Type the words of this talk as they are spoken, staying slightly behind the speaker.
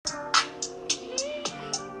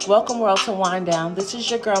Welcome, world, to Wind Down. This is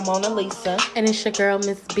your girl, Mona Lisa. And it's your girl,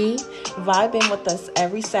 Miss B. Vibe in with us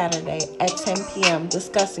every Saturday at 10 p.m.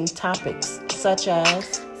 discussing topics such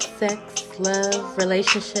as sex, love,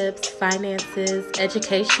 relationships, finances,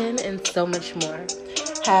 education, and so much more.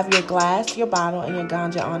 Have your glass, your bottle, and your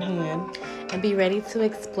ganja on hand. And be ready to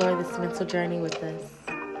explore this mental journey with us.